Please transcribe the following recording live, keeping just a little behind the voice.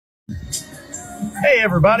Hey,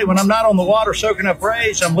 everybody. When I'm not on the water soaking up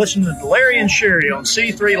rays, I'm listening to Larry and Sherry on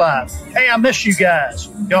C3 Live. Hey, I miss you guys.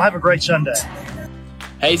 Y'all have a great Sunday.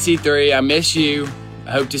 Hey, C3, I miss you.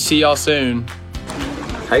 I hope to see y'all soon.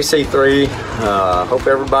 Hey, C3. Hope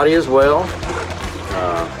everybody is well.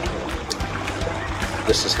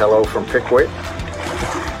 This is Hello from Pickwick,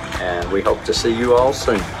 and we hope to see you all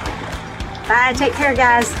soon. Bye. Take care,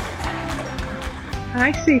 guys.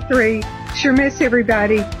 Hi, C3. Sure miss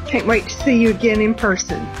everybody. Can't wait to see you again in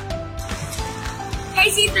person. Hey,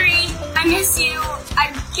 C3. I miss you.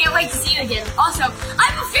 I can't wait to see you again. Also,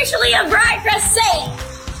 I'm officially a bride. Press say.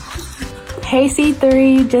 Hey,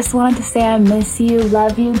 C3. Just wanted to say I miss you,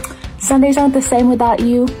 love you. Sundays aren't the same without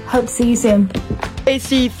you. Hope to see you soon. Hey,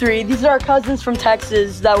 C3. These are our cousins from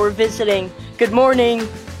Texas that we're visiting. Good morning.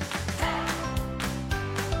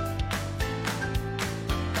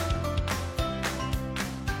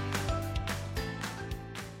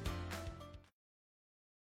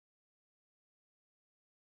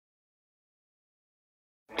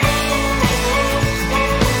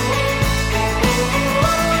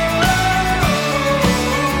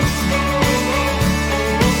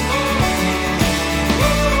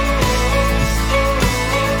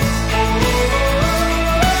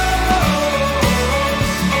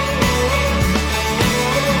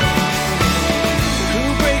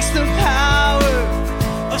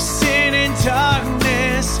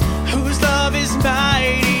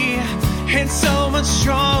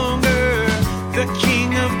 Stronger, the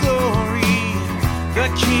King of glory, the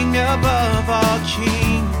King above all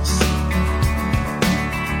kings,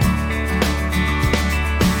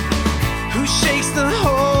 who shakes the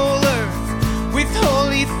whole earth with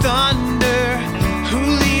holy thunder, who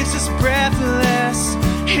leaves us breathless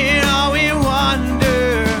in awe and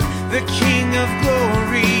wonder, the King of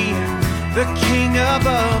glory, the King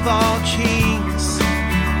above all kings.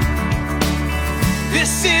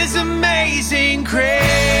 This is amazing grace.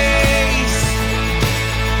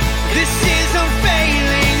 This is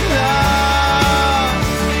unfailing love,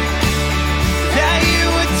 that you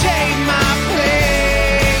would take my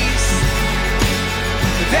place,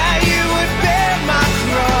 that you would bear my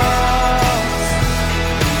cross.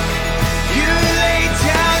 You laid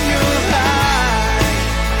down your life,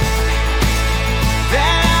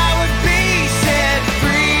 that I would be set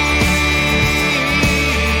free.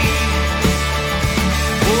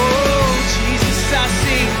 Oh, Jesus, I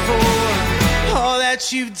sing for all that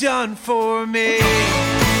you've done for me.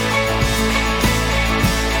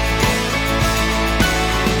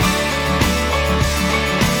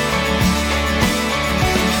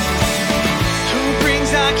 Who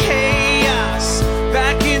brings our chaos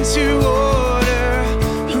back into order,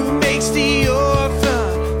 who makes the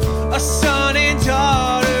orphan a son and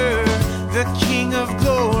daughter, the King of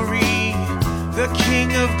glory, the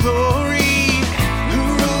King of glory, who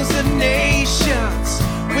rules the nations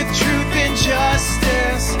with truth and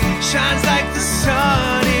justice, shines like the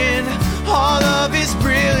sun in all of his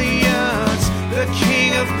brilliance, the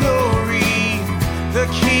King of glory, the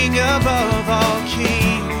King above all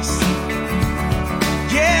kings.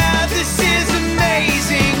 Yeah, this is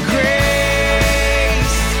amazing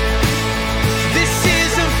grace. This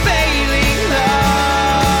is unfailing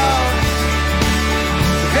love,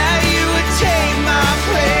 that you would take my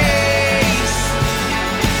place,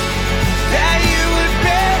 that you would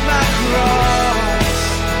bear my cross.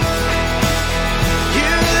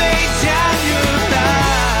 You laid down your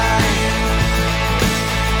life,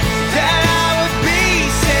 that I would be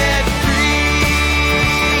set free.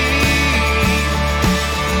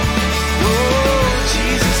 Oh,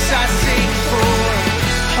 Jesus, I sing for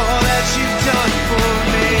all that you've done for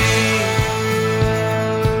me.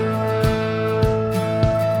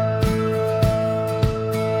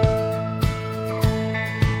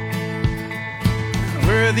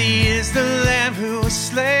 Worthy is the Lamb who was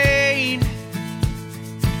slain.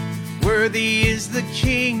 Worthy is the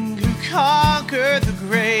King who conquered the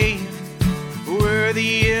grave.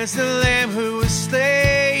 Worthy is the Lamb who was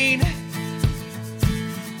slain.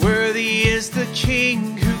 Worthy is the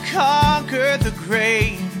King who conquered the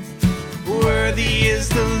grave. Worthy is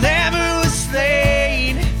the Lamb who was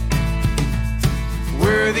slain.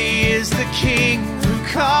 Worthy is the King who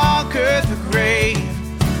conquered the grave.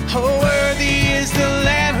 Oh, worthy is the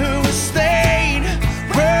Lamb who was slain.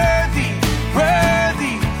 Worthy,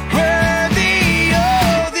 worthy, worthy.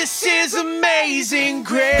 Oh, this is amazing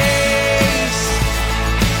grace.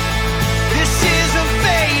 This is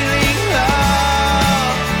unfailing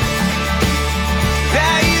love,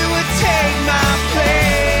 that you would take my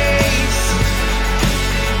place,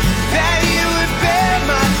 that you would bear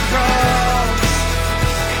my cross.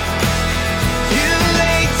 You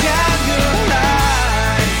laid down your life,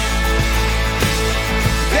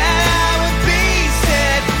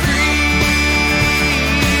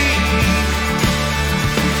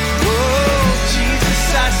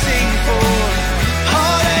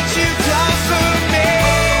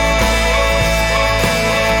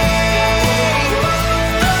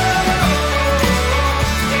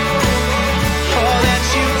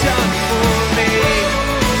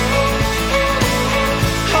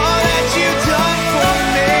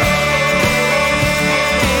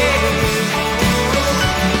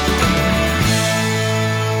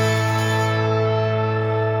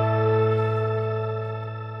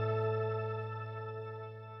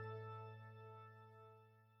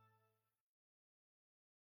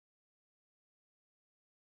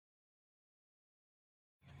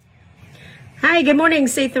 Hi, good morning,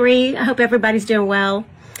 C3. I hope everybody's doing well.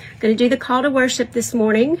 I'm going to do the call to worship this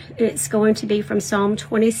morning. It's going to be from Psalm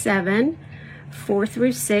 27, 4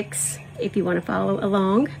 through 6, if you want to follow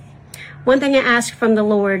along. One thing I ask from the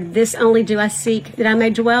Lord, this only do I seek, that I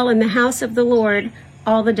may dwell in the house of the Lord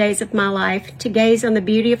all the days of my life, to gaze on the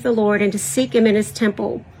beauty of the Lord and to seek him in his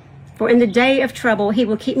temple. For in the day of trouble he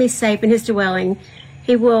will keep me safe in his dwelling.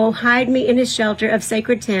 He will hide me in his shelter of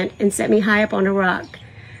sacred tent and set me high up on a rock.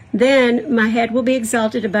 Then my head will be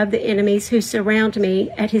exalted above the enemies who surround me.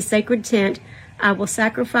 At his sacred tent, I will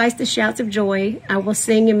sacrifice the shouts of joy. I will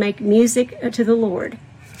sing and make music to the Lord.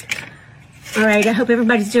 All right, I hope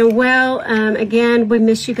everybody's doing well. Again, we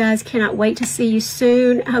miss you guys. Cannot wait to see you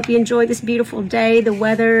soon. I hope you enjoy this beautiful day, the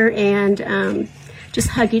weather, and just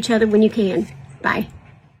hug each other when you can. Bye.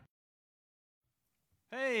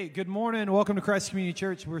 Hey, good morning. Welcome to Christ Community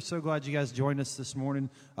Church. We're so glad you guys joined us this morning.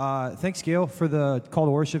 Thanks, Gail, for the call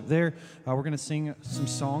to worship there. We're going to sing some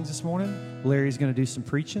songs this morning. Larry's going to do some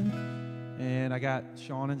preaching. And I got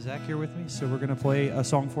Sean and Zach here with me, so we're going to play a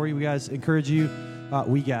song for you. We guys encourage you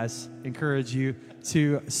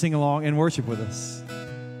to sing along and worship with us.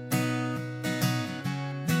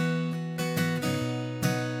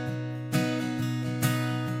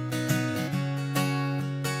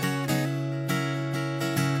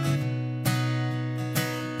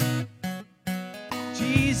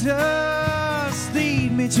 Jesus,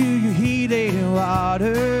 lead me to your healing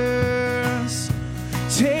waters.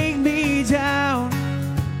 Take me down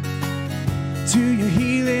to your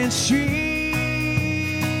healing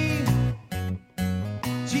stream.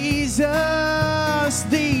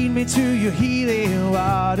 Jesus, lead me to your healing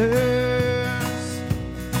waters.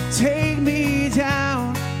 Take me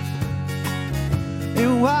down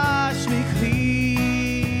and wash me clean.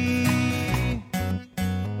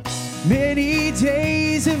 Many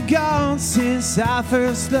days have gone since I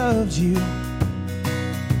first loved you.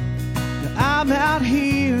 Now I'm out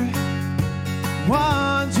here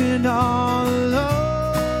wandering all alone.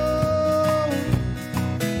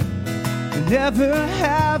 Never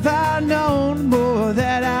have I known more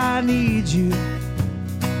that I need you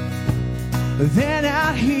than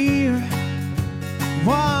out here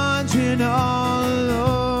wandering all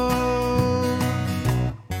alone.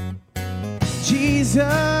 Jesus,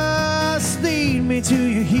 lead me to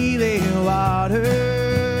your healing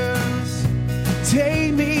waters.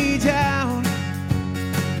 Take me down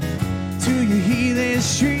to your healing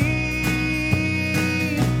stream.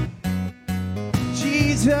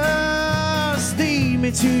 Jesus, lead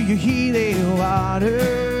me to your healing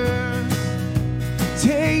waters.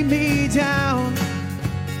 Take me down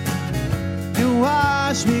and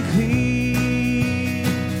wash me clean.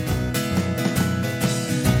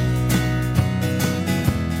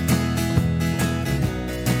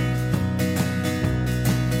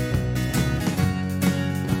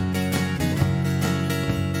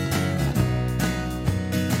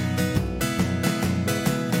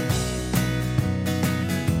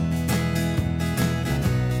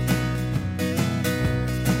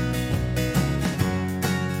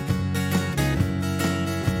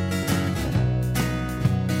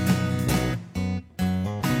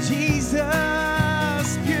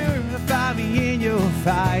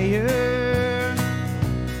 Fire,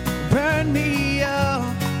 burn me up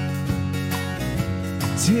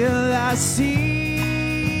till I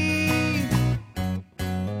see.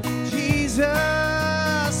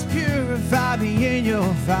 Jesus, purify me in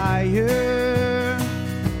your fire.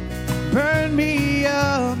 Burn me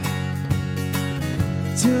up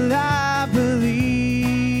till I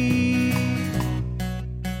believe.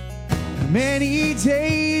 Many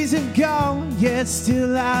days have gone, yet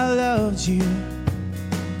still I loved you.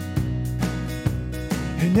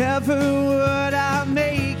 And never would I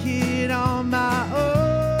make it on my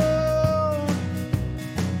own.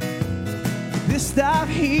 This life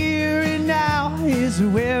here and now is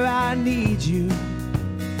where I need you.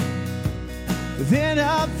 Then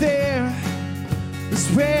up there is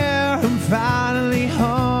where I'm finally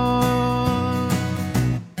home.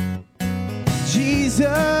 Jesus,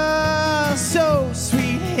 so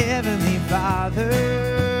sweet Heavenly Father,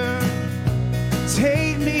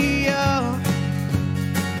 take me up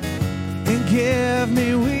and give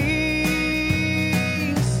me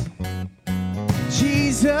wings.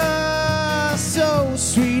 Jesus, so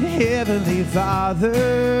sweet Heavenly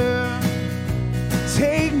Father,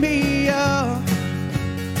 take me up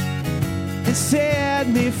and set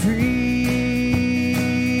me free.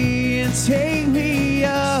 And take me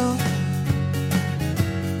up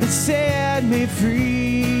and set me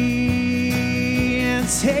free. And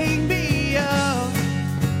take me up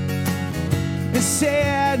and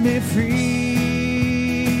set me free.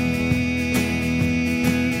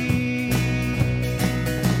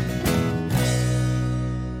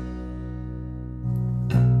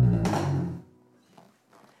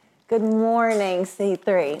 Good morning,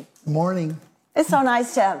 C3. Morning. It's so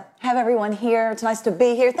nice to have everyone here. It's nice to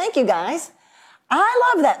be here. Thank you, guys.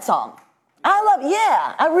 I love that song.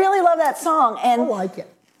 I really love that song. And I like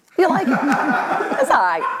it. You like it? It's all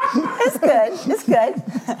right. It's good. It's good.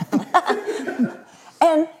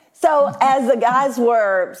 And so as the guys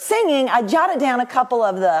were singing, I jotted down a couple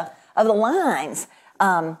of the lines.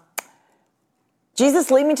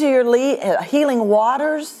 Jesus, lead me to your healing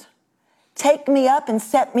waters. Take me up and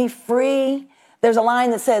set me free. There's a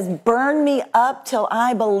line that says, burn me up till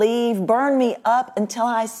I believe. Burn me up until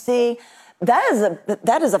I see. That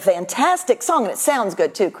is a fantastic song, and it sounds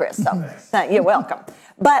good too, Chris. So you're welcome.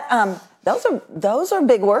 But those are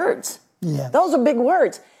big words. Yeah. Those are big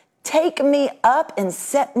words. Take me up and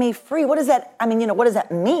set me free. What does that? I mean, what does that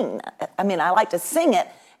mean? I mean, I like to sing it,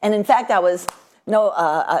 and in fact,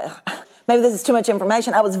 maybe this is too much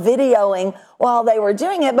information. I was videoing while they were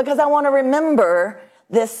doing it because I want to remember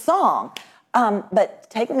this song. But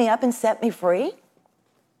take me up and set me free.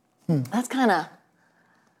 That's kind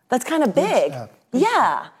of big.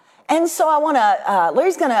 Yeah. And so I want to,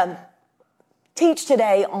 Larry's going to teach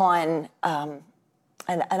today on an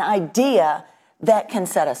idea that can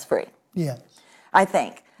set us free. Yes. I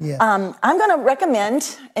think. Yeah. I'm going to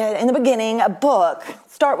recommend in the beginning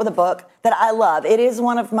start with a book that I love. It is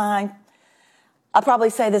one of I probably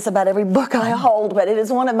say this about every book I hold, but it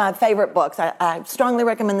is one of my favorite books. I strongly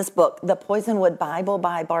recommend this book, The Poisonwood Bible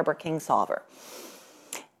by Barbara Kingsolver.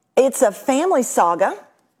 It's a family saga,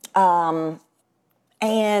 and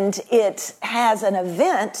it has an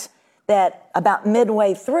event that about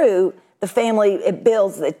midway through, the family, it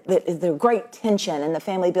builds the great tension, and the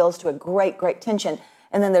family builds to a great, great tension,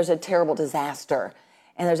 and then there's a terrible disaster,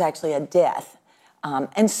 and there's actually a death.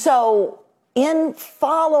 And so in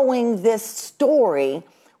following this story,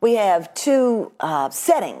 we have two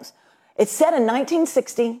settings. It's set in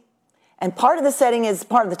 1960, and most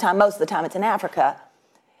of the time it's in Africa,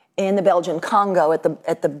 in the Belgian Congo at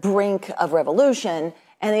the brink of revolution,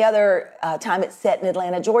 and the other time it's set in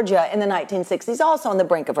Atlanta, Georgia in the 1960s, also on the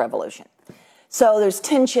brink of revolution. So there's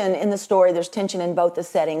tension in the story, there's tension in both the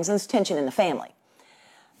settings, and there's tension in the family.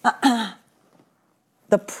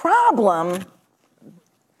 The problem,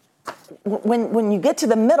 when you get to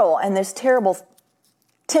the middle and this terrible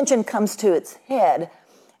tension comes to its head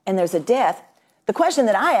and there's a death, the question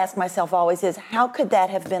that I ask myself always is, how could that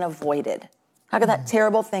have been avoided? How could that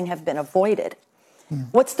terrible thing have been avoided?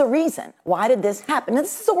 What's the reason? Why did this happen? Now,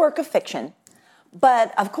 this is a work of fiction,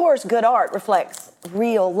 but of course, good art reflects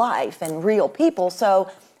real life and real people,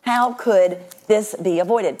 so how could this be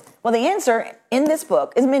avoided? Well, the answer in this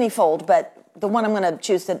book is manyfold, but the one I'm going to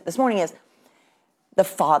choose this morning is the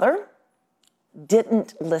father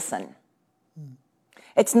didn't listen.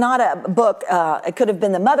 It's not a book. It could have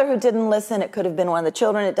been the mother who didn't listen. It could have been one of the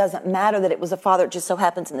children. It doesn't matter that it was the father. It just so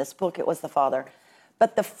happens in this book it was the father.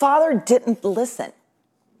 But the father didn't listen.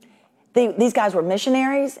 These guys were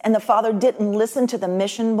missionaries, and the father didn't listen to the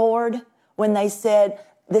mission board when they said,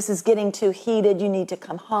 this is getting too heated. You need to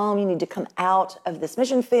come home. You need to come out of this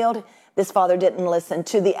mission field. This father didn't listen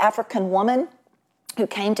to the African woman who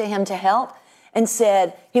came to him to help and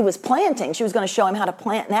said he was planting. She was going to show him how to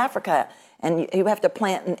plant in Africa. And you have to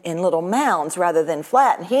plant in little mounds rather than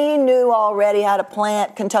flat. And he knew already how to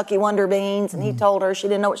plant Kentucky Wonder Beans. And he told her, she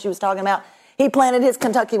didn't know what she was talking about. He planted his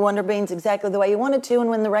Kentucky Wonder Beans exactly the way he wanted to. And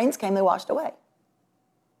when the rains came, they washed away.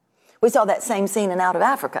 We saw that same scene in Out of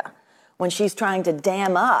Africa when she's trying to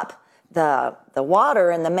dam up the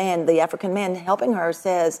water. And the African man helping her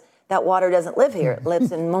says, that water doesn't live here. It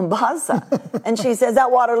lives in Mombasa. And she says, that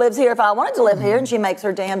water lives here if I wanted to live here. And she makes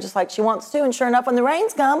her dam just like she wants to. And sure enough, when the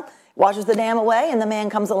rains come, washes the dam away, and the man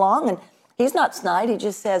comes along, and he's not snide. He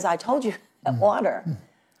just says, I told you that water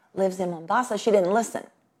lives in Mombasa. She didn't listen.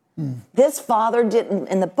 This father didn't,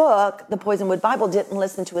 in the book, The Poisonwood Bible, didn't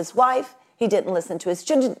listen to his wife. He didn't listen to his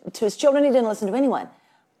children. He didn't listen to anyone.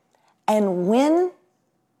 And when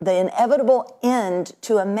the inevitable end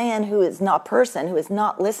to a man who is not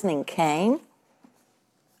listening came,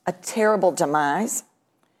 a terrible demise,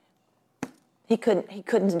 he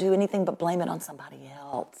couldn't do anything but blame it on somebody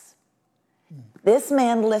else. This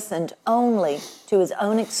man listened only to his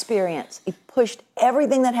own experience. He pushed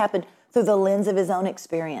everything that happened through the lens of his own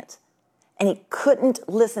experience. And he couldn't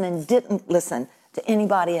listen and didn't listen to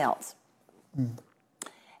anybody else.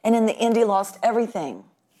 And in the end, he lost everything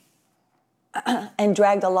and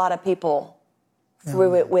dragged a lot of people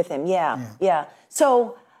through it with him. Yeah.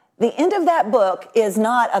 So the end of that book is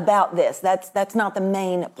not about this. That's not the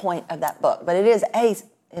main point of that book. But it is a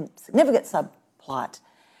significant subplot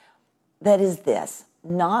that is this: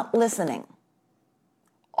 not listening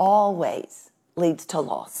always leads to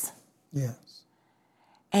loss. Yes.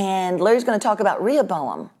 And Larry's going to talk about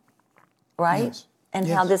Rehoboam, right? Yes. And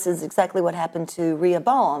how this is exactly what happened to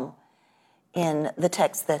Rehoboam in the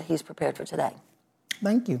text that he's prepared for today.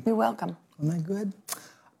 Thank you. You're welcome. Isn't that good?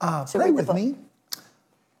 So pray read the with book. me.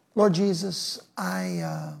 Lord Jesus,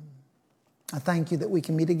 I thank you that we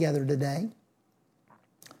can be together today.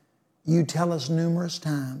 You tell us numerous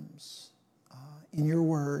times in your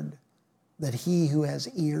word that he who has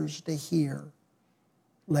ears to hear,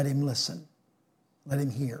 let him listen, let him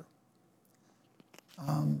hear.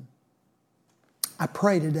 I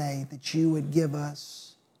pray today that you would give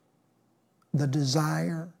us the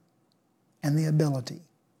desire and the ability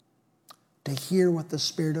to hear what the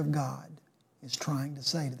Spirit of God is trying to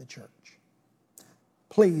say to the church.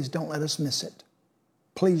 Please don't let us miss it.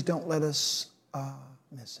 Please don't let us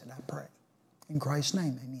miss it, I pray. In Christ's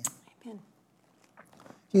name, amen. Amen.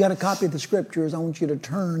 If you got a copy of the scriptures, I want you to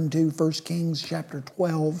turn to 1 Kings chapter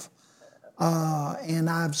 12. And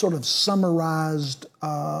I've sort of summarized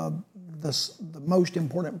the most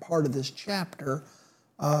important part of this chapter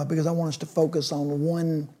because I want us to focus on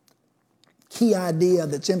one key idea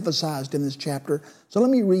that's emphasized in this chapter. So let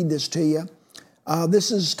me read this to you.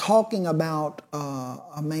 This is talking about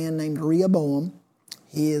a man named Rehoboam.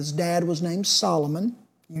 His dad was named Solomon.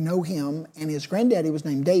 You know him. And his granddaddy was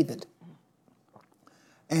named David.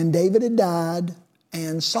 And David had died,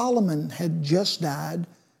 and Solomon had just died.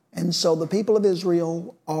 And so the people of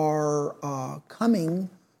Israel are coming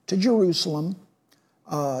to Jerusalem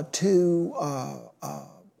to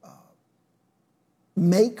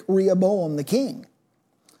make Rehoboam the king.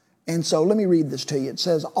 And so let me read this to you. It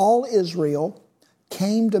says, all Israel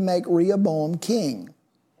came to make Rehoboam king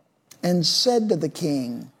and said to the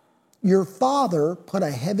king, your father put a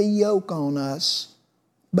heavy yoke on us,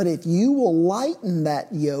 but if you will lighten that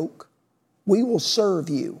yoke, we will serve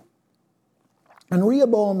you. And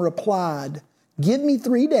Rehoboam replied, give me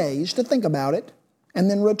 3 days to think about it and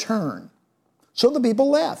then return. So the people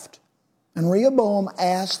left. And Rehoboam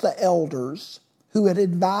asked the elders who had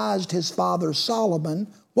advised his father Solomon,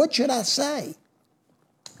 what should I say?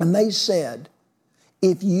 And they said,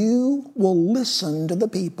 if you will listen to the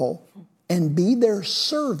people and be their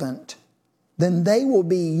servant, then they will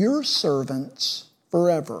be your servants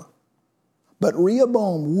forever. But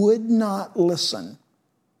Rehoboam would not listen.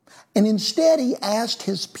 And instead he asked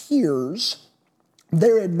his peers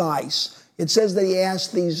their advice. It says that he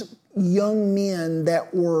asked these young men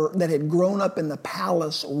that had grown up in the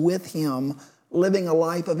palace with him, living a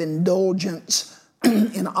life of indulgence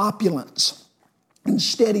and opulence.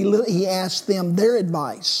 Instead, he asked them their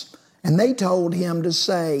advice. And they told him to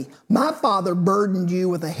say, my father burdened you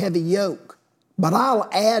with a heavy yoke, but I'll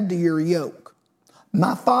add to your yoke.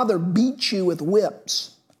 My father beat you with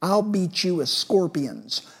whips, I'll beat you with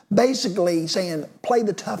scorpions. Basically saying, play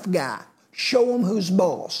the tough guy. Show them who's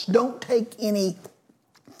boss. Don't take any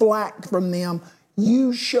flack from them.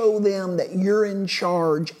 You show them that you're in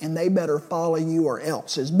charge and they better follow you or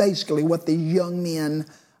else, is basically what these young men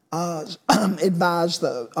advised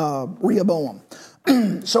Rehoboam.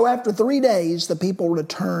 So after 3 days, the people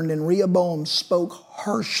returned, and Rehoboam spoke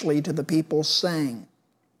harshly to the people, saying,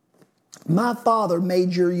 my father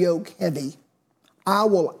made your yoke heavy. I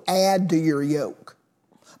will add to your yoke.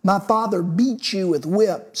 My father beat you with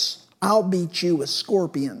whips. I'll beat you with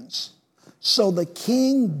scorpions. So the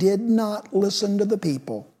king did not listen to the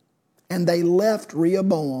people, and they left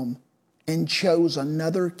Rehoboam and chose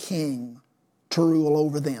another king to rule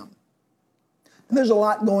over them. And there's a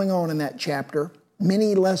lot going on in that chapter,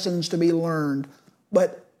 many lessons to be learned,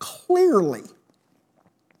 but clearly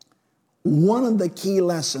one of the key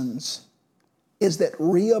lessons is that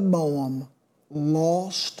Rehoboam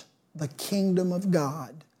lost the kingdom of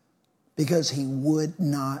God because he would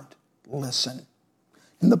not listen.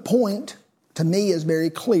 And the point to me is very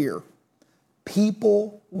clear.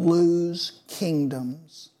 People lose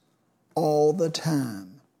kingdoms all the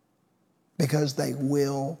time because they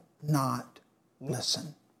will not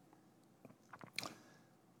listen.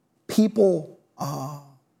 People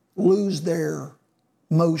lose their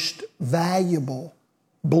most valuable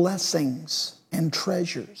blessings and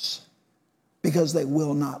treasures because they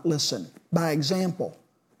will not listen. By example,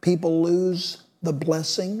 people lose the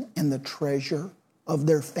blessing and the treasure of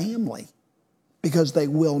their family because they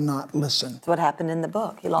will not listen. That's what happened in the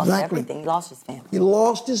book. He lost everything. He lost his family. He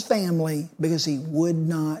lost his family because he would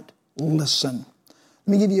not listen.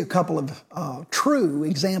 Let me give you a couple of true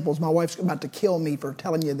examples. My wife's about to kill me for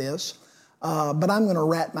telling you this, but I'm going to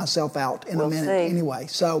rat myself out in a minute anyway.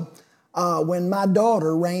 So when my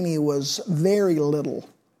daughter, Rainey, was very little,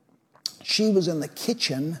 she was in the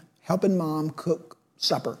kitchen helping Mom cook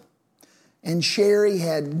supper. And Sherry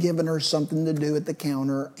had given her something to do at the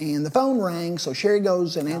counter, and the phone rang. So Sherry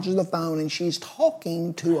goes and answers the phone, and she's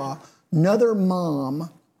talking to another mom.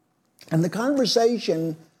 And the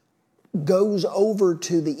conversation goes over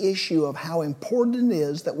to the issue of how important it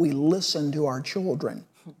is that we listen to our children.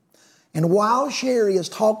 And while Sherry is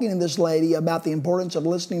talking to this lady about the importance of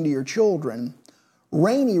listening to your children,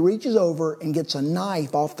 Rainey reaches over and gets a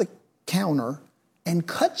knife off the counter and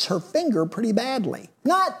cuts her finger pretty badly.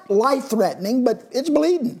 Not life-threatening, but it's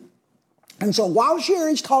bleeding. And so while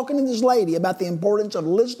Sherry's talking to this lady about the importance of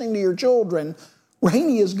listening to your children,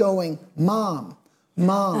 Rainey is going, Mom,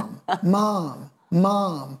 Mom, Mom,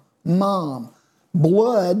 Mom, Mom.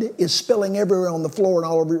 Blood is spilling everywhere on the floor and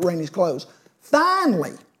all over Rainey's clothes.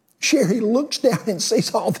 Finally, Sherry looks down and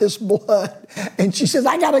sees all this blood, and she says,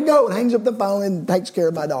 I gotta go, and hangs up the phone and takes care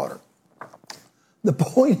of my daughter. The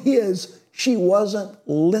point is, she wasn't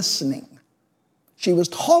listening. She was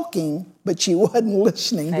talking, but she wasn't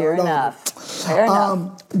listening to her daughter. Fair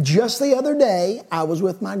enough. Just the other day, I was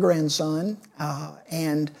with my grandson,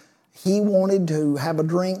 and he wanted to have a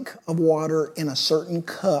drink of water in a certain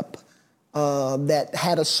cup that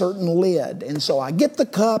had a certain lid. And so I get the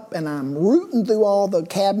cup, and I'm rooting through all the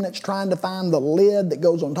cabinets trying to find the lid that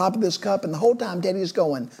goes on top of this cup. And the whole time Teddy's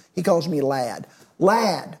going, he calls me Lad.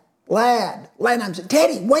 Lad. Lad. And I'm saying,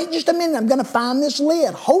 Teddy, wait just a minute. I'm going to find this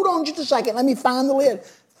lid. Hold on just a second. Let me find the lid.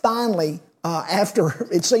 Finally, after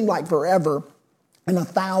it seemed like forever, and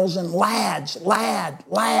 1,000 lads, lad,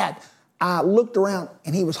 I looked around,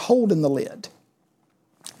 and he was holding the lid.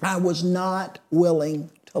 I was not willing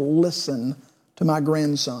to listen to my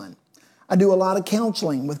grandson. I do a lot of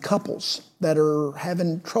counseling with couples that are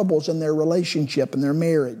having troubles in their relationship and their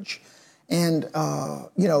marriage. And,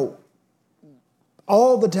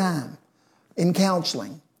 all the time in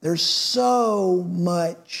counseling, there's so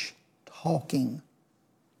much talking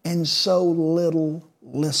and so little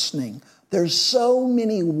listening. There's so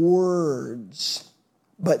many words,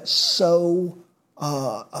 but so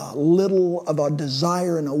little of a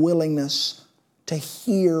desire and a willingness to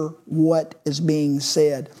hear what is being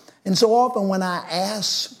said. And so often when I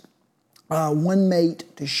ask one mate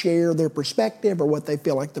to share their perspective or what they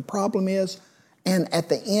feel like the problem is, and at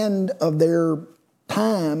the end of their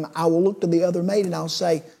time, I will look to the other mate and I'll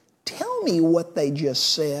say, tell me what they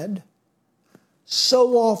just said.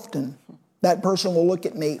 So often, that person will look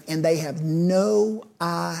at me and they have no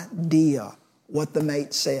idea what the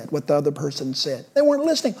mate said, what the other person said. They weren't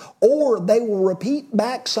listening. Or they will repeat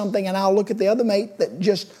back something and I'll look at the other mate that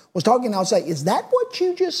just was talking and I'll say, is that what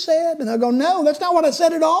you just said? And they'll go, no, that's not what I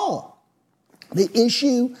said at all. The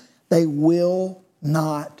issue, they will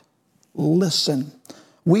not listen.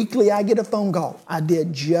 Weekly, I get a phone call. I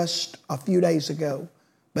did just a few days ago.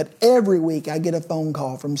 But every week, I get a phone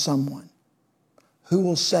call from someone who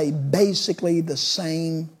will say basically the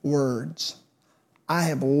same words. I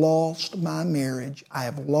have lost my marriage. I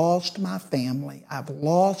have lost my family. I've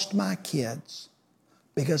lost my kids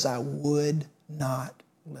because I would not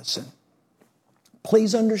listen.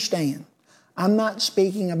 Please understand, I'm not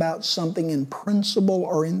speaking about something in principle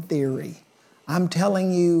or in theory. I'm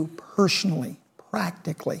telling you personally,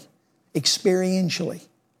 practically, experientially,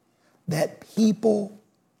 that people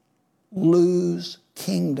lose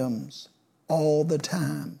kingdoms all the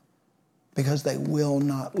time because they will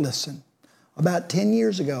not listen. About 10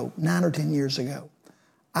 years ago, 9 or 10 years ago,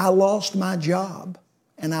 I lost my job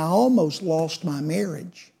and I almost lost my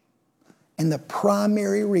marriage. And the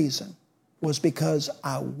primary reason was because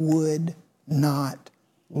I would not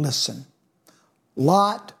listen.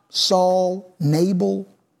 Lot, Saul, Nabal,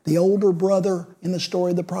 the older brother in the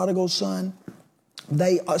story of the prodigal son,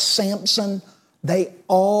 Samson, they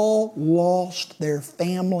all lost their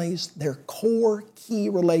families, their core key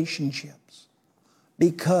relationships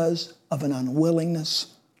because of an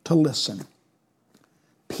unwillingness to listen.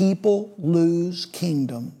 People lose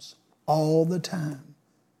kingdoms all the time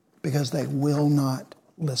because they will not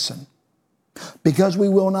listen. Because we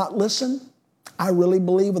will not listen, I really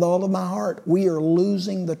believe with all of my heart, we are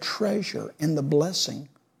losing the treasure and the blessing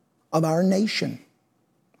of our nation.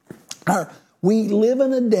 We live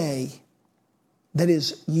in a day that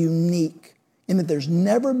is unique in that there's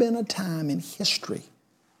never been a time in history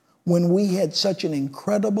when we had such an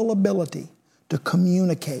incredible ability to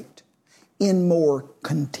communicate in more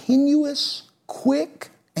continuous, quick,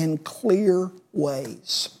 and clear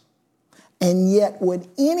ways. And yet, would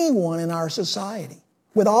anyone in our society,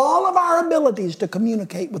 with all of our abilities to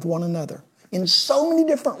communicate with one another in so many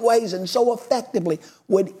different ways and so effectively,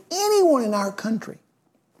 would anyone in our country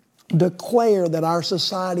declare that our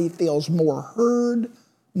society feels more heard,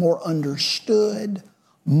 more understood,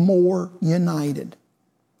 more united?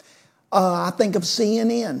 I think of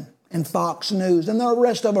CNN and Fox News, and the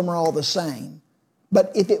rest of them are all the same.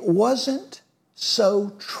 But if it wasn't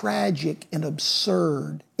so tragic and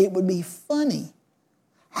absurd, it would be funny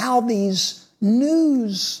how these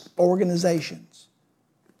news organizations,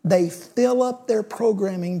 they fill up their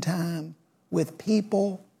programming time with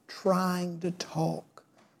people trying to talk.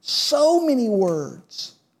 So many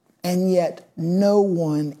words, and yet no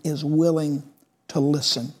one is willing to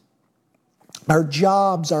listen. Our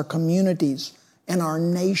jobs, our communities, and our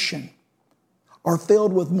nation are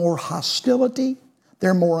filled with more hostility.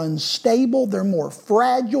 They're more unstable. They're more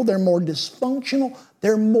fragile. They're more dysfunctional.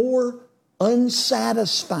 They're more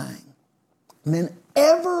unsatisfying than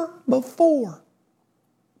ever before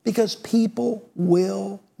because people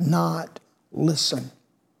will not listen.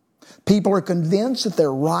 People are convinced that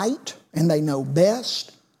they're right and they know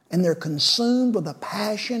best, and they're consumed with a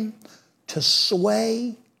passion to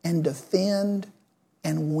sway and defend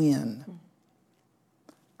and win.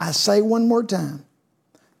 I say one more time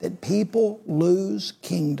that people lose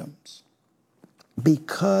kingdoms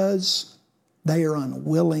because they are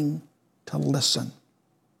unwilling to listen.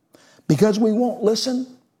 Because we won't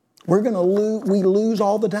listen, we lose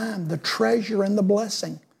all the time the treasure and the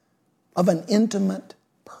blessing of an intimate,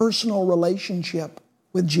 personal relationship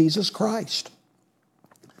with Jesus Christ.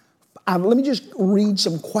 Let me just read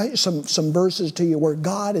some verses to you where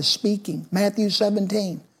God is speaking. Matthew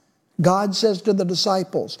 17. God says to the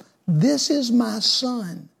disciples, "This is my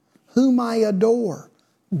Son, whom I adore.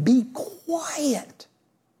 Be quiet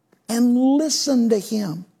and listen to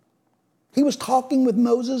him." He was talking with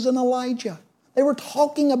Moses and Elijah. They were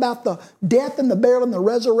talking about the death and the burial and the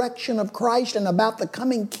resurrection of Christ and about the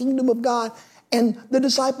coming kingdom of God. And the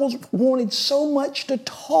disciples wanted so much to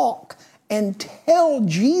talk and tell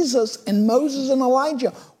Jesus and Moses and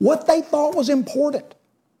Elijah what they thought was important,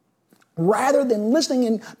 rather than listening.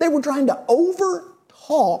 And they were trying to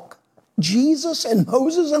over-talk Jesus and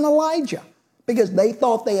Moses and Elijah because they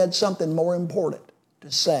thought they had something more important to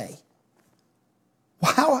say.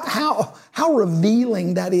 How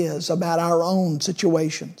revealing that is about our own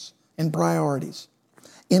situations and priorities.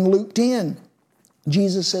 In Luke 10,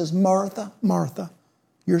 Jesus says, "Martha, Martha,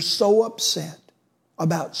 you're so upset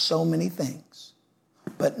about so many things,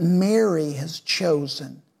 but Mary has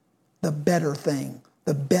chosen the better thing,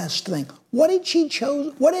 the best thing." What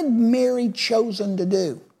did Mary chosen to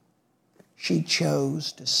do? She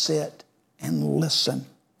chose to sit and listen.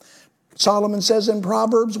 Solomon says in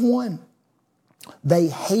Proverbs 1, "They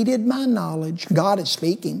hated my knowledge," God is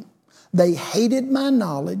speaking, "they hated my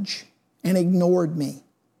knowledge and ignored me.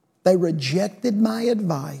 They rejected my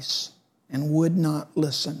advice and would not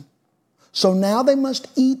listen. So now they must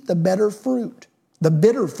eat the bitter fruit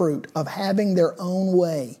of having their own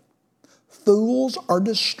way. Fools are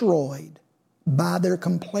destroyed by their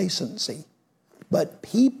complacency, but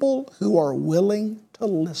people who are willing to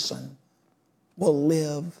listen will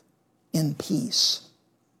live in peace."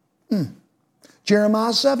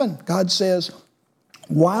 Jeremiah 7, God says,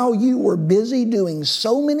 "While you were busy doing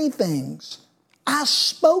so many things, I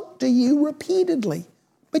spoke to you repeatedly,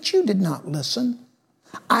 but you did not listen.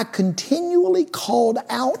 I continually called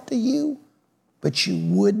out to you, but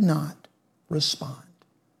you would not respond."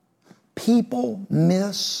 People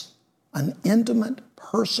miss an intimate,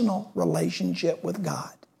 personal relationship with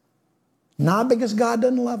God. Not because God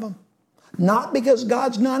doesn't love them. Not because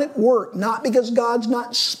God's not at work. Not because God's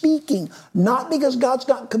not speaking. Not because God's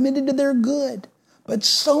not committed to their good. But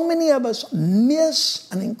so many of us miss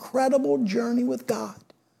an incredible journey with God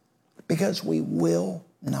because we will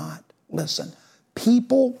not listen.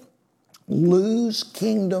 People lose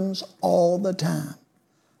kingdoms all the time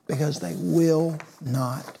because they will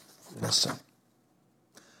not listen.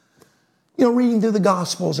 You know, reading through the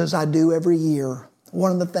Gospels as I do every year,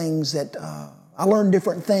 one of the things that I learn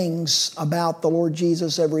different things about the Lord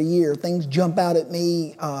Jesus every year. Things jump out at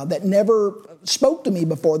me that never spoke to me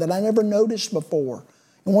before, that I never noticed before.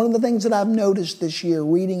 And one of the things that I've noticed this year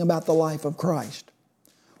reading about the life of Christ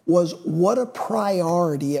was what a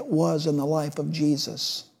priority it was in the life of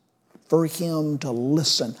Jesus for him to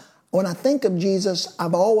listen. When I think of Jesus,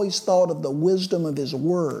 I've always thought of the wisdom of his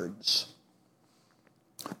words.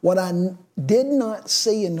 What I did not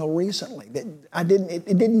see until recently, it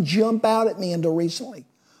didn't jump out at me until recently,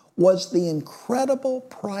 was the incredible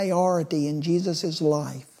priority in Jesus'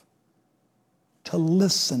 life to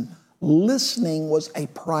listen. Listening was a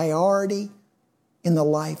priority in the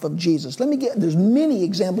life of Jesus. There's many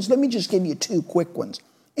examples. Let me just give you two quick ones.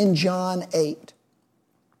 In John 8,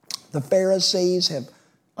 the Pharisees have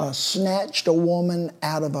snatched a woman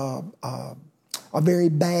out of a very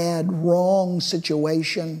bad, wrong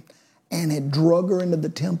situation, and had drug her into the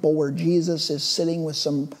temple where Jesus is sitting with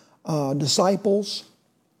some disciples.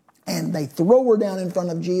 And they throw her down in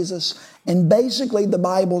front of Jesus. And basically the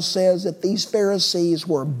Bible says that these Pharisees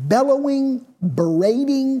were bellowing,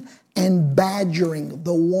 berating, and badgering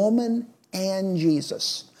the woman and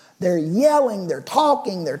Jesus. They're yelling, they're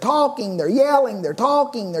talking, they're talking, they're yelling, they're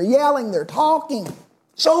talking, they're yelling, they're talking.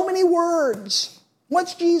 So many words.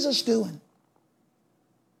 What's Jesus doing?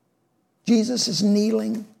 Jesus is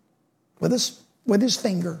kneeling with his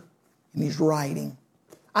finger and he's writing.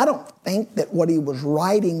 I don't think that what he was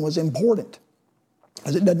writing was important,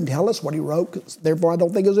 because it doesn't tell us what he wrote, therefore I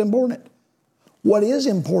don't think it was important. What is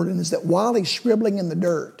important is that while he's scribbling in the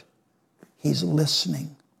dirt, he's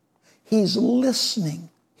listening. He's listening.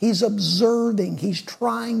 He's observing. He's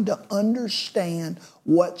trying to understand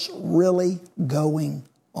what's really going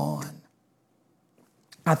on.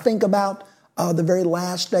 I think about the very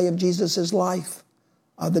last day of Jesus' life,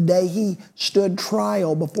 the day he stood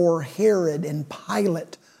trial before Herod and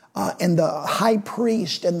Pilate and the high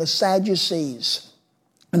priest and the Sadducees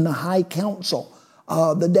and the high council,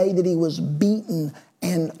 the day that he was beaten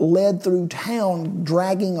and led through town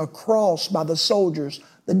dragging a cross by the soldiers,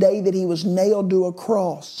 the day that he was nailed to a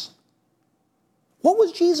cross. What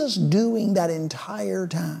was Jesus doing that entire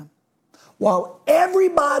time? While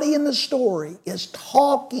everybody in the story is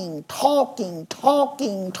talking, Pilate's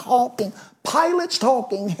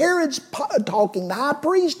talking, Herod's talking, the high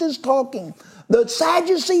priest is talking, the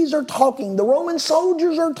Sadducees are talking, the Roman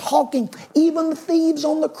soldiers are talking, even the thieves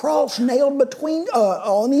on the cross nailed between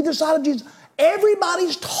on either side of Jesus.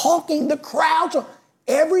 Everybody's talking, the crowds are,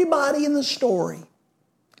 everybody in the story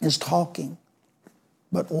is talking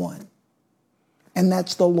but one. And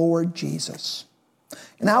that's the Lord Jesus.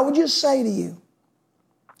 And I would just say to you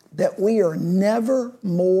that we are never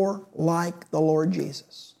more like the Lord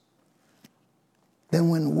Jesus than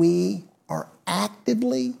when we are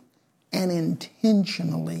actively and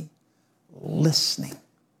intentionally listening,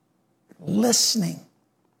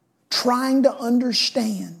 trying to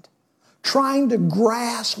understand, trying to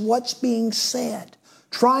grasp what's being said,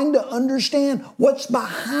 trying to understand what's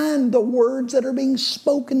behind the words that are being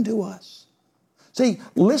spoken to us. See,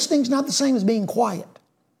 listening's not the same as being quiet.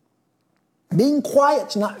 Being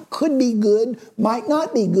quiet's could be good, might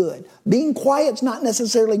not be good. Being quiet's not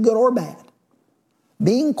necessarily good or bad.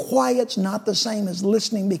 Being quiet's not the same as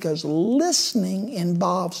listening, because listening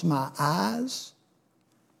involves my eyes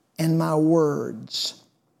and my words.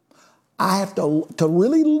 I have to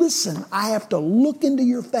really listen, I have to look into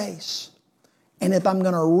your face. And if I'm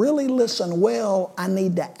going to really listen well, I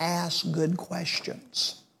need to ask good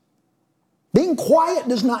questions. Being quiet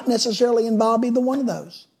does not necessarily involve either one of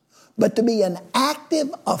those. But to be an active,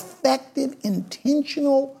 effective,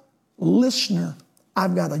 intentional listener,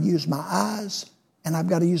 I've got to use my eyes and I've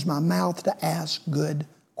got to use my mouth to ask good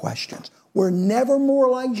questions. We're never more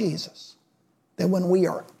like Jesus than when we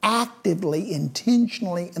are actively,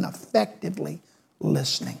 intentionally, and effectively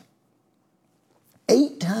listening.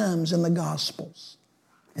 8 times in the Gospels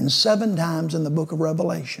and 7 times in the book of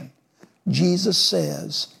Revelation, Jesus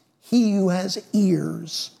says, "He who has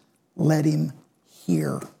ears, let him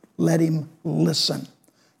hear." Let him listen.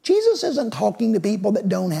 Jesus isn't talking to people that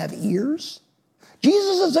don't have ears.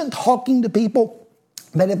 Jesus isn't talking to people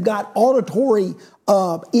that have got auditory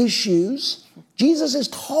issues. Jesus is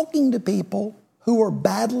talking to people who are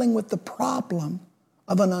battling with the problem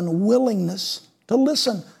of an unwillingness to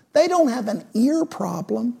listen. They don't have an ear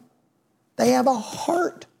problem. They have a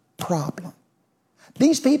heart problem.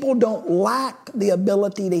 These people don't lack the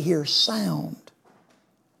ability to hear sound.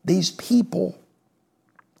 These people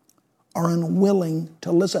are unwilling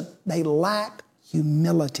to listen. They lack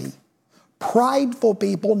humility. Prideful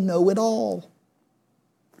people know it all.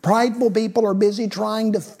 Prideful people are busy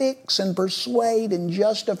trying to fix and persuade and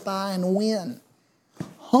justify and win.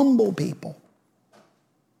 Humble people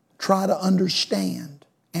try to understand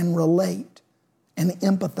and relate and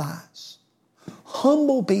empathize.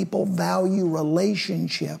 Humble people value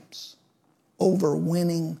relationships over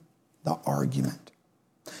winning the argument.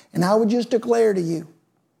 And I would just declare to you,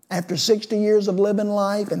 after 60 years of living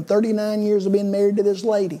life and 39 years of being married to this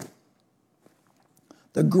lady,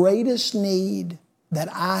 the greatest need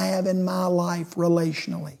that I have in my life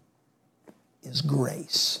relationally is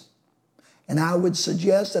grace. And I would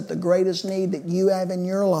suggest that the greatest need that you have in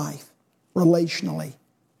your life relationally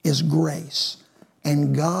is grace.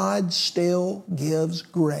 And God still gives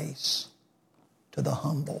grace to the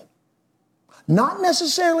humble. Not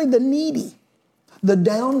necessarily the needy, the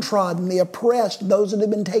downtrodden, the oppressed, those that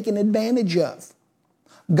have been taken advantage of.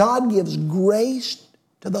 God gives grace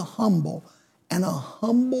to the humble, and a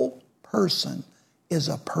humble person is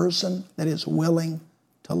a person that is willing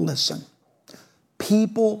to listen.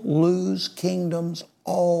 People lose kingdoms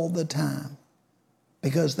all the time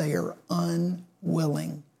because they are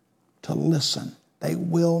unwilling to listen. They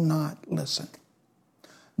will not listen.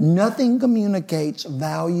 Nothing communicates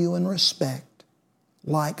value and respect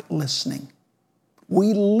like listening.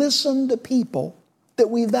 We listen to people that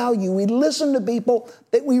we value. We listen to people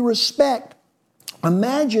that we respect.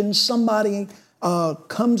 Imagine somebody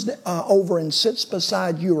comes over and sits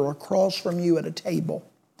beside you or across from you at a table.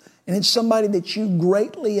 And it's somebody that you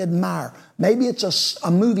greatly admire. Maybe it's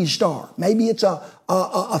a movie star. Maybe it's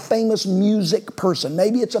a famous music person.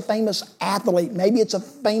 Maybe it's a famous athlete. Maybe it's a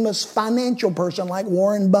famous financial person like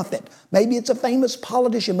Warren Buffett. Maybe it's a famous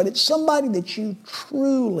politician, but it's somebody that you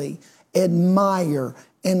truly admire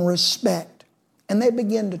and respect. And they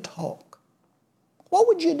begin to talk. What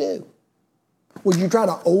would you do? Would you try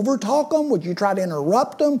to overtalk them? Would you try to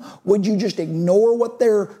interrupt them? Would you just ignore what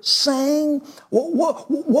they're saying? What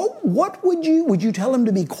would you tell them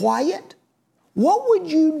to be quiet? What would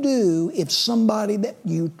you do if somebody that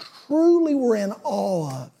you truly were in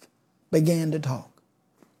awe of began to talk?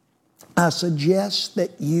 I suggest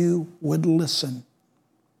that you would listen.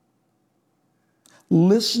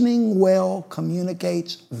 Listening well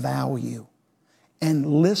communicates value, and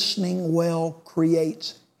listening well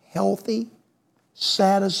creates healthy,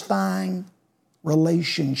 satisfying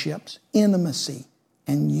relationships, intimacy,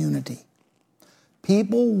 and unity.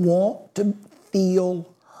 People want to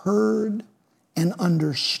feel heard and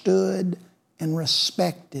understood and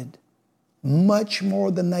respected much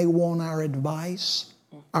more than they want our advice,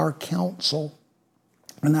 our counsel,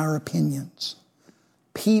 and our opinions.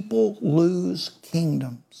 People lose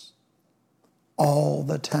kingdoms all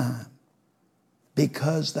the time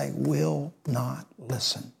because they will not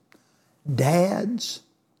listen. Dads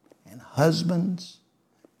and husbands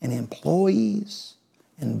and employees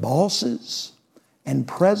and bosses and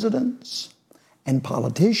presidents and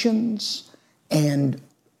politicians and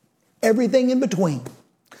everything in between.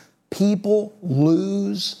 People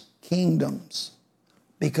lose kingdoms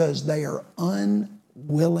because they are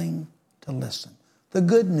unwilling to listen. The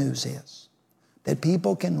good news is that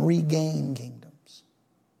people can regain kingdoms.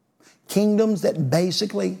 Kingdoms that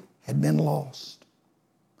basically had been lost.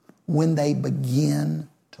 When they begin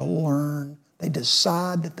to learn, they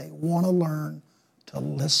decide that they want to learn to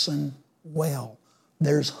listen well.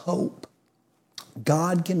 There's hope.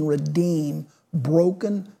 God can redeem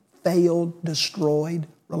broken, failed, destroyed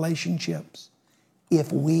relationships if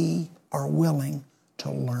we are willing to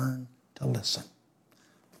learn to listen.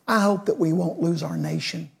 I hope that we won't lose our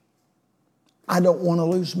nation. I don't want to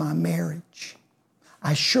lose my marriage.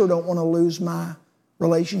 I sure don't want to lose my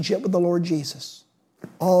relationship with the Lord Jesus.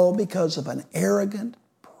 All because of an arrogant,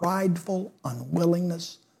 prideful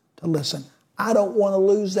unwillingness to listen. I don't want to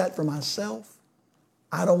lose that for myself.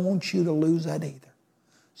 I don't want you to lose that either.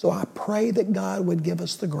 So I pray that God would give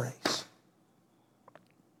us the grace,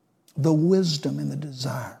 the wisdom and the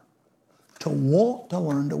desire to want to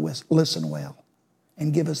learn to listen well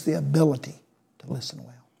and give us the ability to listen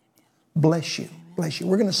well. Bless you. Bless you.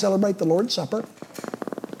 We're going to celebrate the Lord's Supper.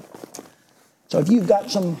 So if you've got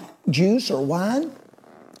some juice or wine,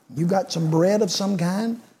 you've got some bread of some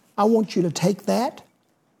kind, I want you to take that.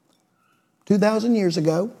 2,000 years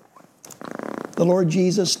ago, the Lord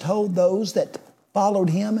Jesus told those that followed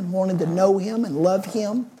Him and wanted to know Him and love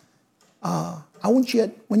Him, I want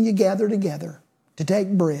you, when you gather together, to take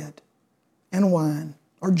bread and wine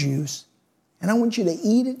or juice, and I want you to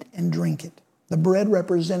eat it and drink it. The bread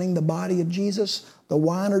representing the body of Jesus, the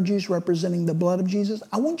wine or juice representing the blood of Jesus.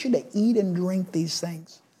 I want you to eat and drink these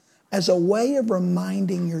things as a way of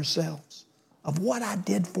reminding yourselves of what I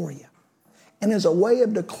did for you. And as a way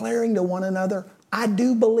of declaring to one another, I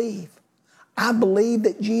do believe. I believe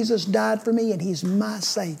that Jesus died for me and He's my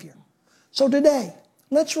Savior. So today,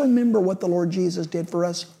 let's remember what the Lord Jesus did for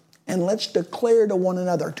us, and let's declare to one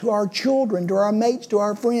another, to our children, to our mates, to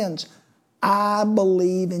our friends, I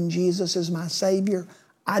believe in Jesus as my Savior.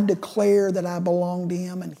 I declare that I belong to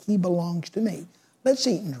Him and He belongs to me. Let's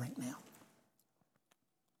eat and drink now.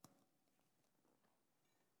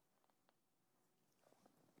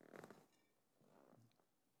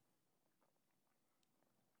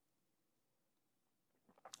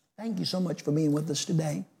 Thank you so much for being with us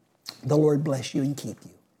today. The Lord bless you and keep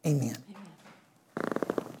you. Amen.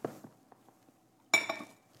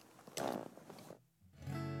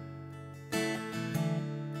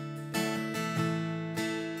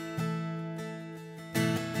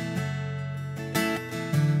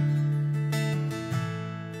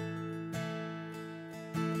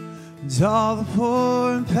 And all the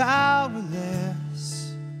poor and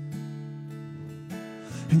powerless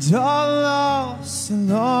and all lost and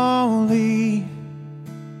lonely,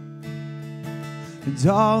 and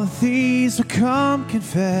all the thieves will come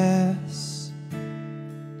confess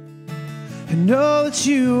and know that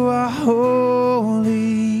you are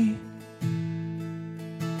holy,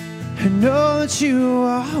 and know that you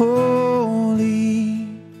are holy,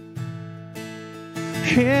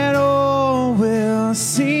 and all will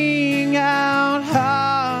sing out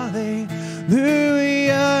hallelujah,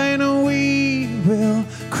 and we will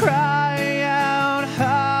cry out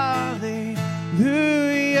hallelujah.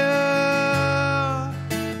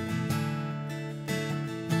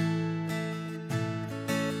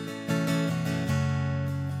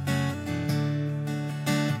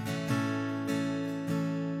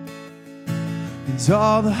 And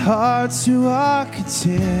all the hearts who are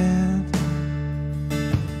content,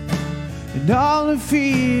 and all who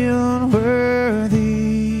feel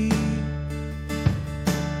unworthy,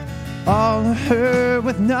 all who hurt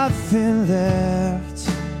with nothing left,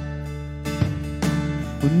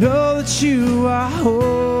 will know that you are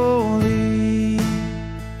holy,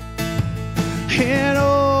 and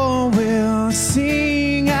all will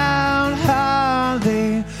sing out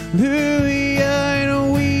hallelujah,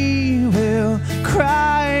 and we will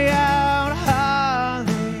cry out hallelujah,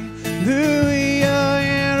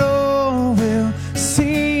 and all will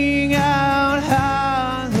sing out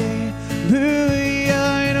hallelujah,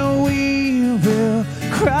 and we will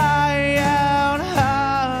cry out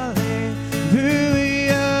hallelujah.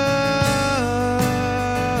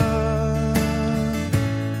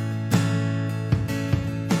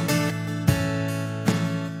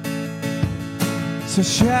 So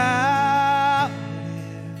shout it,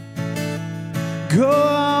 go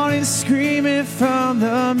on and scream it from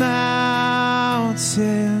the mountains,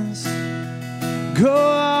 go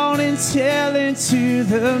on and tell it to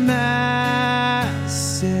the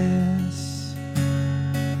masses,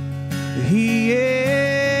 He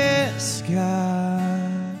is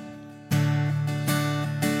God.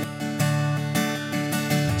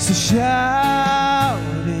 So shout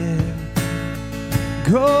it,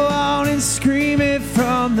 go on and scream it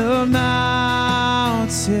from the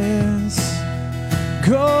mountains,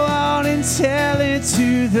 go on and tell it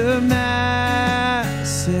to the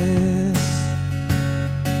masses,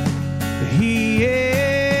 He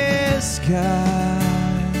is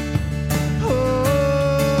God.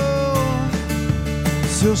 Oh,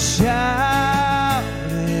 so shout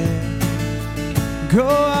it, go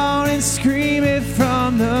on and scream it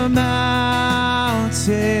from the mountains,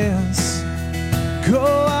 go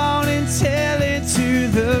on and tell it to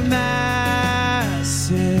the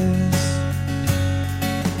masses,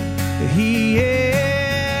 He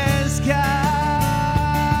is God,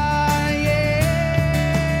 yeah.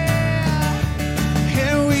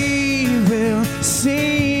 And we will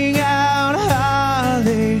sing out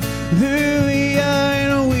hallelujah,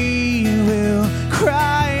 and we will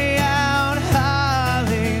cry out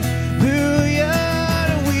hallelujah,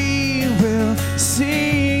 and we will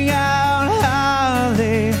sing out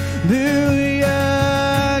hallelujah,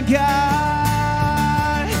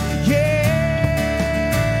 God,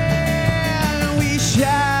 yeah. And we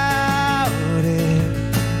shout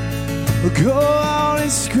it, go on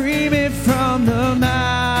and scream it from the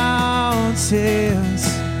mountains,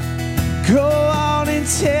 go on and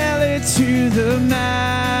tell it to the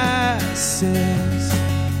masses,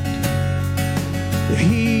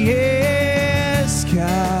 He is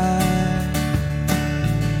God.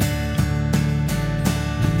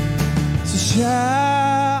 So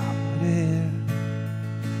shout it,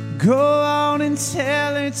 go on and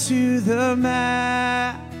tell it to the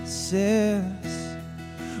masses,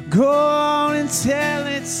 go on and tell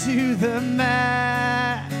it to the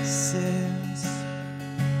masses,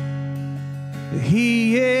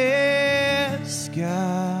 He is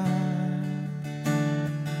God.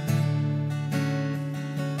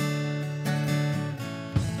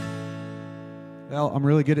 Well, I'm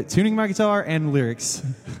really good at tuning my guitar and lyrics.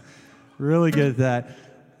 Really good at that.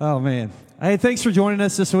 Oh, man. Hey, thanks for joining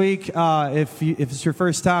us this week. If it's your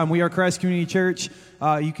first time, we are Christ Community Church.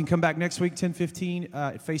 You can come back next week, 10:15,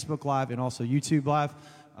 at Facebook Live and also YouTube Live.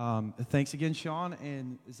 Thanks again, Sean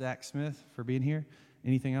and Zach Smith, for being here.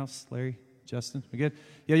 Anything else, Larry, Justin? We good?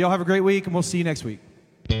 Yeah, y'all have a great week, and we'll see you next week.